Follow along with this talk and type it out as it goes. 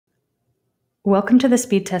Welcome to the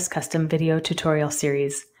Speedtest Custom video tutorial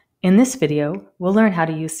series. In this video, we'll learn how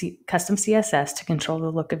to use Custom CSS to control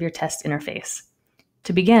the look of your test interface.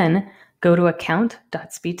 To begin, go to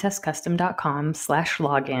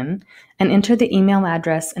account.speedtestcustom.com/login and enter the email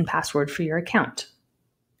address and password for your account.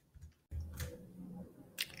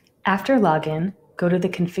 After login, go to the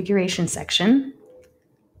Configuration section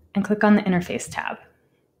and click on the Interface tab.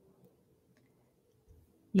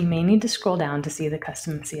 You may need to scroll down to see the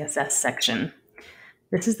Custom CSS section.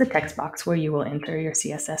 This is the text box where you will enter your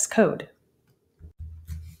CSS code.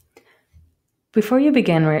 Before you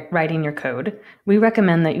begin writing your code, we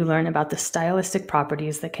recommend that you learn about the stylistic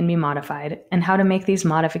properties that can be modified and how to make these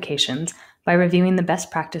modifications by reviewing the best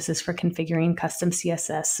practices for configuring custom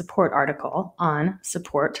CSS support article on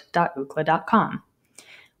support.ookla.com.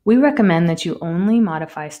 We recommend that you only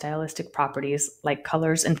modify stylistic properties like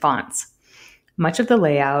colors and fonts. Much of the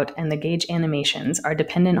layout and the gauge animations are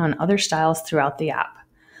dependent on other styles throughout the app.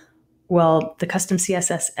 Well, the Custom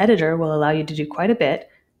CSS editor will allow you to do quite a bit.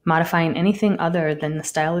 Modifying anything other than the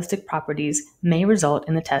stylistic properties may result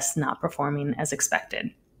in the test not performing as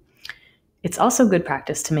expected. It's also good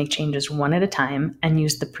practice to make changes one at a time and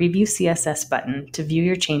use the Preview CSS button to view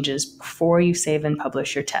your changes before you save and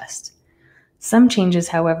publish your test. Some changes,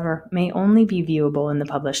 however, may only be viewable in the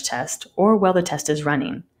published test or while the test is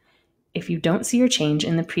running. If you don't see your change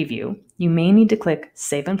in the preview, you may need to click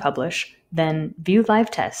Save and Publish, then View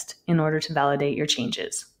Live Test in order to validate your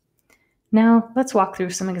changes. Now, let's walk through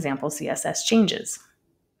some example CSS changes.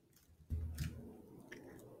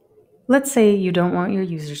 Let's say you don't want your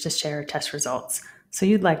users to share test results, so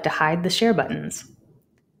you'd like to hide the share buttons.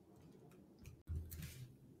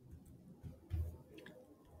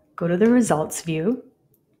 Go to the Results view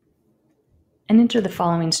and enter the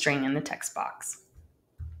following string in the text box.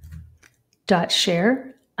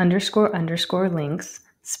 .share __ links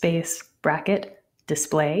space bracket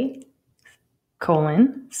display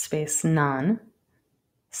colon space none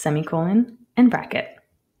semicolon and bracket.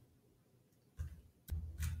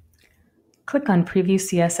 Click on Preview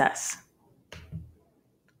CSS.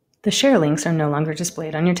 The share links are no longer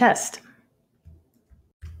displayed on your test.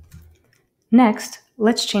 Next,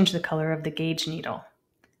 let's change the color of the gauge needle.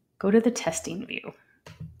 Go to the Testing view.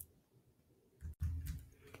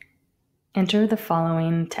 Enter the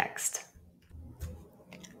following text.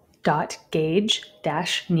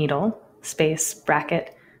 .gauge-needle space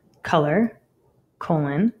bracket color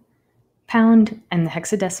colon pound and the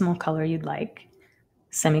hexadecimal color you'd like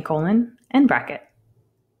semicolon and bracket.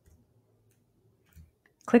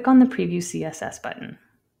 Click on the Preview CSS button.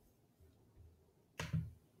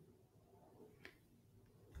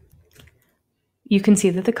 You can see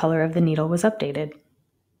that the color of the needle was updated.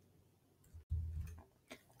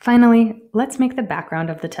 Finally, let's make the background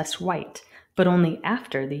of the test white, but only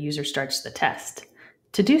after the user starts the test.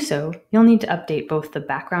 To do so, you'll need to update both the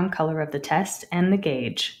background color of the test and the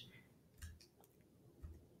gauge.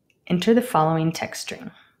 Enter the following text string.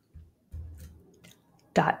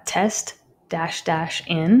 .test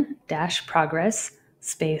 --in -progress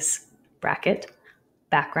space bracket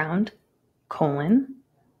background colon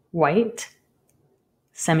white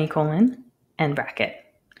semicolon and bracket.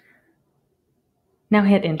 Now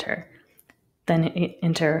hit enter. Then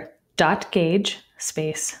enter .gauge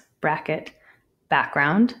space bracket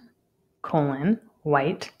background colon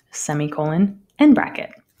white semicolon and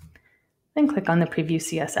bracket. Then click on the Preview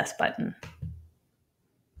CSS button.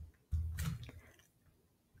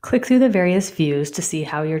 Click through the various views to see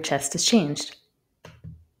how your test is changed.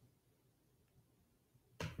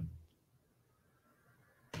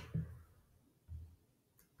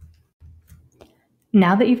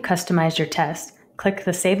 Now that you've customized your test, click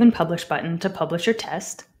the Save and Publish button to publish your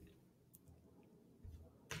test.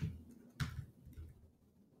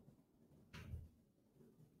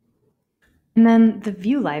 And then the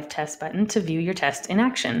View Live Test button to view your test in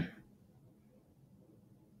action.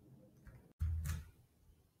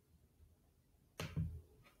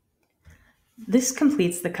 This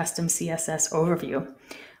completes the Custom CSS overview.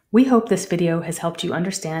 We hope this video has helped you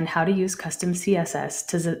understand how to use Custom CSS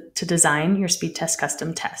to design your Speedtest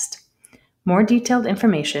Custom test. More detailed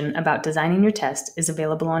information about designing your test is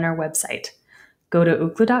available on our website. Go to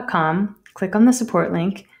ookla.com, click on the support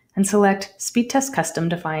link, and select Speedtest Custom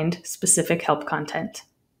to find specific help content.